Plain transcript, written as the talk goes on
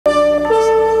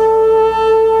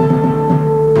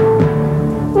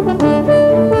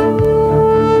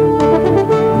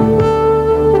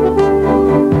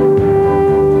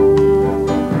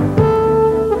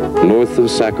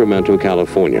Sacramento,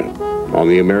 California, on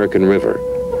the American River,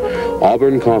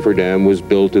 Auburn Cofferdam was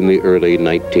built in the early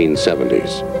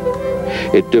 1970s.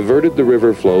 It diverted the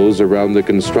river flows around the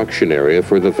construction area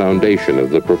for the foundation of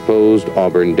the proposed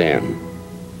Auburn Dam.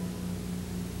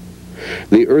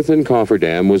 The earthen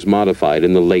cofferdam was modified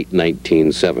in the late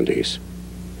 1970s.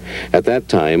 At that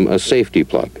time, a safety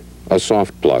plug, a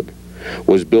soft plug,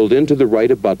 was built into the right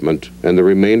abutment, and the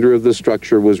remainder of the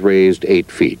structure was raised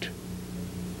 8 feet.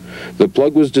 The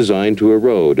plug was designed to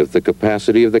erode if the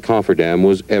capacity of the cofferdam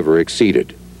was ever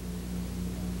exceeded.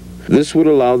 This would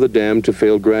allow the dam to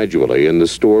fail gradually and the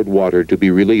stored water to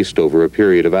be released over a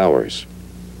period of hours.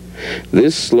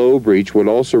 This slow breach would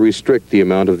also restrict the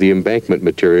amount of the embankment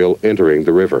material entering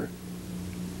the river.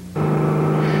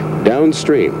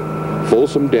 Downstream,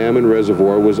 Folsom Dam and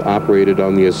Reservoir was operated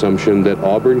on the assumption that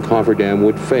Auburn Cofferdam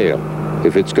would fail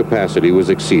if its capacity was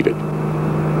exceeded.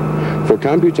 For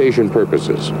computation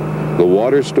purposes, the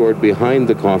water stored behind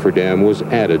the cofferdam was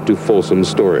added to Folsom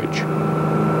storage.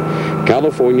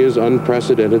 California's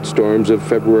unprecedented storms of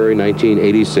February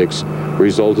 1986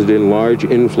 resulted in large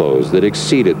inflows that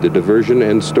exceeded the diversion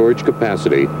and storage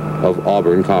capacity of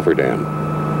Auburn Cofferdam.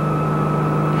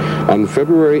 On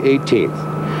February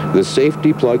 18th, the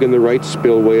safety plug in the right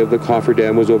spillway of the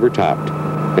cofferdam was overtopped,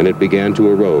 and it began to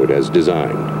erode as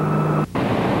designed.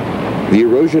 The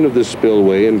erosion of the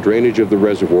spillway and drainage of the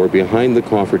reservoir behind the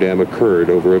cofferdam occurred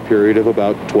over a period of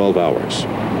about 12 hours.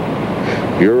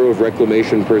 Bureau of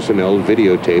Reclamation personnel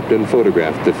videotaped and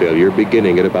photographed the failure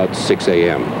beginning at about 6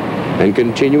 a.m. and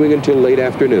continuing until late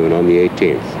afternoon on the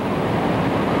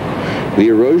 18th. The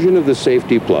erosion of the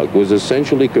safety plug was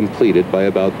essentially completed by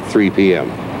about 3 p.m.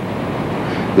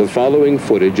 The following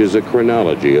footage is a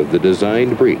chronology of the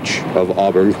designed breach of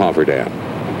Auburn Cofferdam.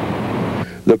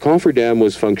 The cofferdam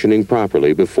was functioning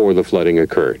properly before the flooding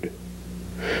occurred.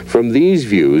 From these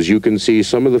views, you can see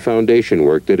some of the foundation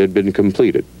work that had been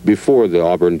completed before the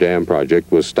Auburn Dam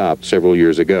project was stopped several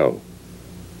years ago.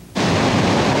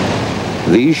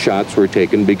 These shots were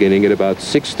taken beginning at about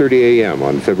 6:30 a.m.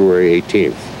 on February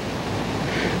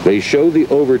 18th. They show the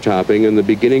overtopping and the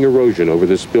beginning erosion over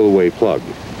the spillway plug.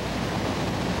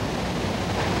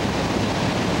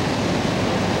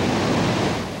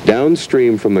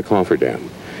 Downstream from the cofferdam,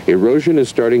 erosion is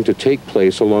starting to take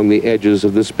place along the edges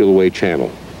of the spillway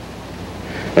channel.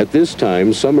 At this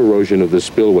time, some erosion of the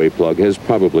spillway plug has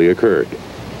probably occurred.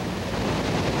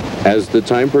 As the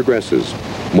time progresses,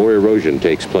 more erosion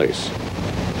takes place.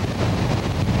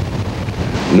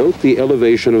 Note the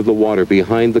elevation of the water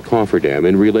behind the cofferdam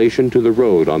in relation to the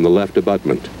road on the left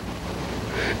abutment.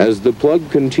 As the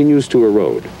plug continues to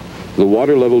erode, the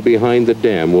water level behind the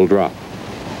dam will drop.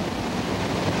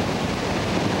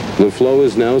 The flow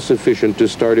is now sufficient to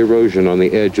start erosion on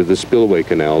the edge of the spillway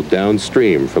canal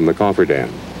downstream from the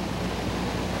cofferdam.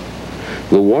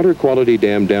 The water quality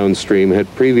dam downstream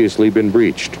had previously been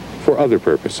breached for other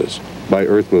purposes by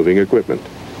earth-moving equipment.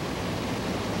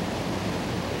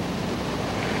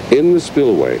 In the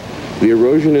spillway, the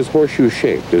erosion is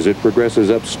horseshoe-shaped as it progresses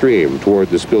upstream toward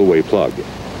the spillway plug.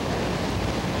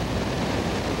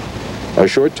 A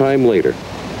short time later,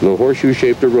 the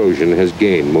horseshoe-shaped erosion has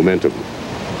gained momentum.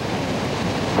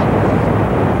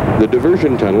 The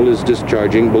diversion tunnel is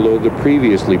discharging below the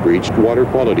previously breached water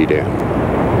quality dam.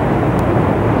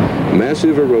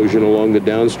 Massive erosion along the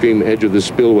downstream edge of the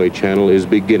spillway channel is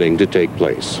beginning to take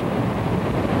place.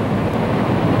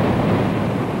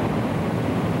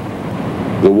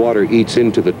 The water eats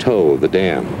into the toe of the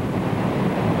dam.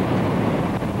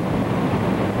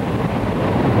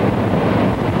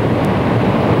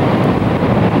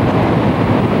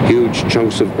 Huge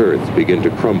chunks of earth begin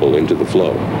to crumble into the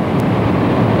flow.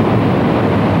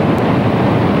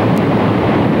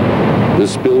 The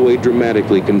spillway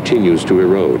dramatically continues to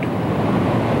erode.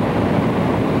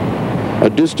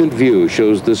 A distant view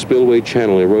shows the spillway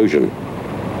channel erosion.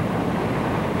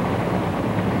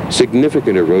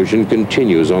 Significant erosion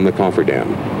continues on the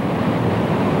cofferdam.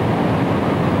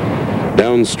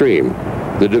 Downstream,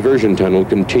 the diversion tunnel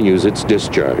continues its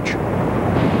discharge.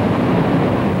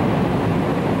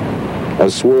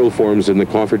 A swirl forms in the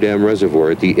cofferdam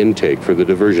reservoir at the intake for the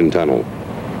diversion tunnel.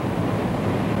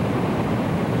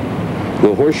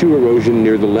 The horseshoe erosion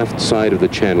near the left side of the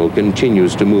channel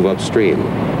continues to move upstream.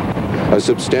 A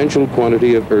substantial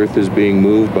quantity of earth is being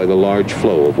moved by the large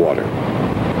flow of water.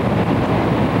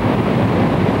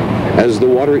 As the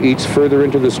water eats further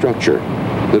into the structure,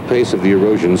 the pace of the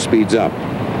erosion speeds up.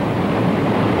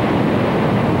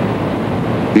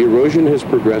 The erosion has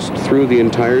progressed through the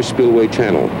entire spillway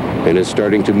channel and is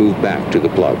starting to move back to the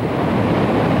plug.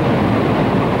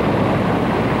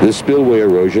 The spillway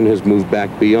erosion has moved back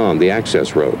beyond the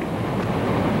access road.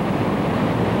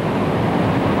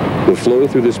 The flow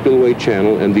through the spillway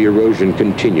channel and the erosion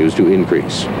continues to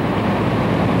increase.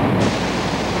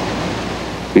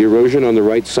 The erosion on the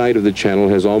right side of the channel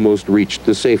has almost reached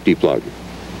the safety plug.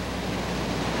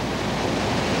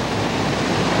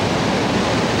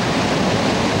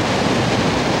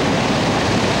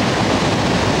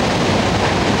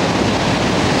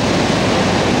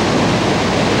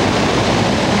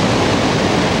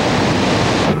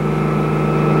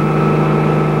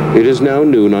 It is now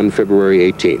noon on February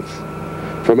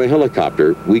 18th. From a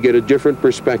helicopter, we get a different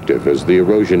perspective as the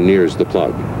erosion nears the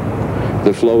plug.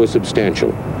 The flow is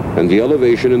substantial, and the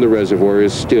elevation in the reservoir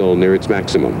is still near its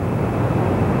maximum.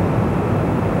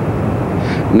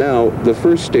 Now, the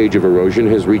first stage of erosion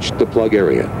has reached the plug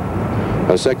area.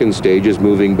 A second stage is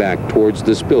moving back towards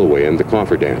the spillway and the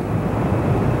Cofferdam.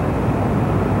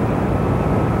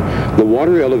 The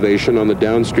water elevation on the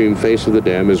downstream face of the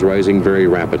dam is rising very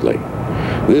rapidly.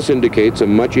 This indicates a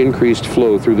much increased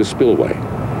flow through the spillway.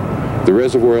 The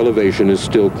reservoir elevation is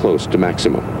still close to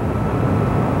maximum.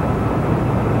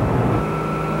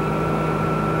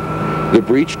 The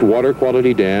breached water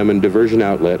quality dam and diversion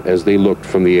outlet as they looked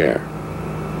from the air.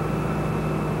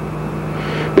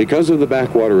 Because of the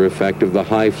backwater effect of the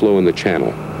high flow in the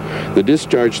channel, the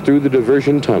discharge through the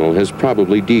diversion tunnel has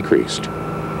probably decreased.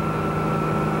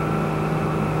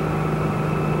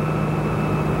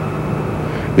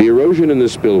 The erosion in the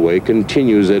spillway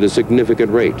continues at a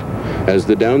significant rate as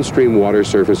the downstream water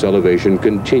surface elevation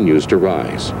continues to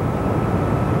rise.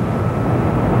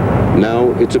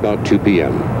 Now it's about 2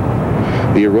 p.m.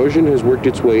 The erosion has worked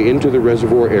its way into the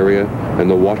reservoir area and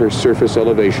the water surface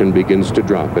elevation begins to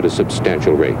drop at a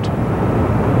substantial rate.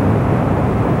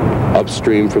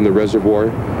 Upstream from the reservoir,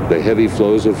 the heavy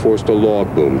flows have forced a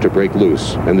log boom to break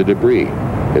loose and the debris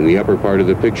in the upper part of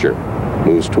the picture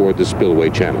moves toward the spillway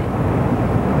channel.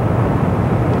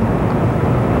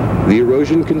 The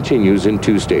erosion continues in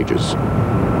 2 stages.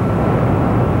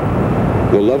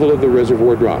 The level of the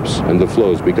reservoir drops and the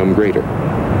flows become greater.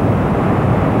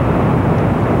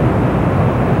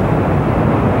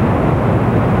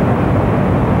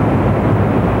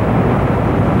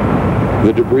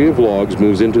 The debris of logs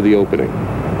moves into the opening.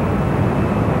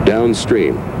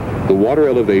 Downstream, the water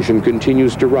elevation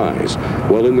continues to rise,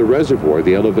 while in the reservoir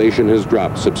the elevation has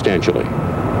dropped substantially.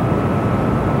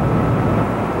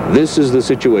 This is the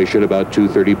situation about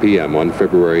 2:30 p.m. on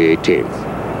February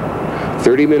 18th.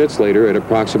 30 minutes later, at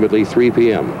approximately 3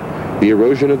 p.m., the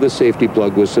erosion of the safety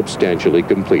plug was substantially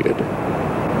completed.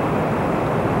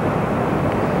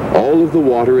 All of the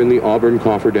water in the Auburn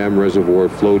Cofferdam reservoir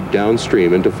flowed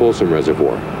downstream into Folsom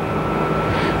Reservoir.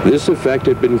 This effect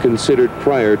had been considered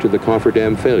prior to the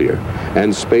Cofferdam failure,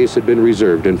 and space had been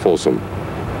reserved in Folsom.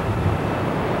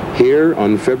 Here,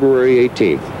 on February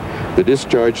 18th, the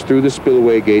discharge through the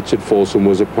spillway gates at Folsom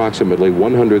was approximately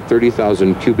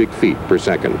 130,000 cubic feet per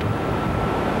second.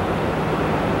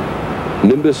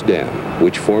 Nimbus Dam,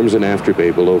 which forms an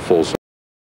afterbay below Folsom,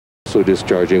 also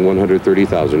discharging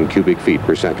 130,000 cubic feet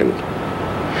per second.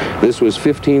 This was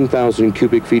 15,000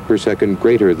 cubic feet per second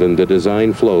greater than the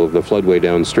design flow of the floodway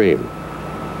downstream.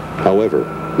 However,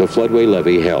 the floodway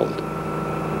levee held.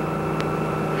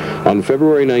 On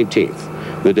February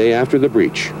 19th, the day after the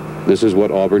breach, this is what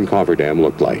Auburn Cofferdam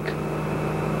looked like.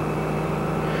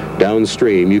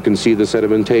 Downstream, you can see the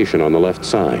sedimentation on the left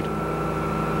side.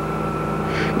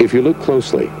 If you look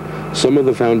closely, some of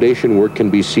the foundation work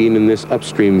can be seen in this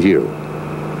upstream view.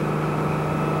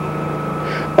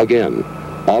 Again,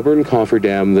 Auburn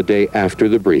Cofferdam the day after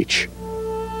the breach.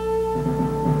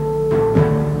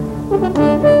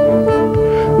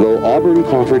 Though Auburn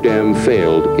Cofferdam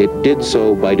failed, it did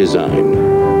so by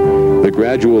design. The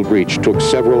gradual breach took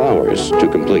several hours to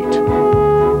complete.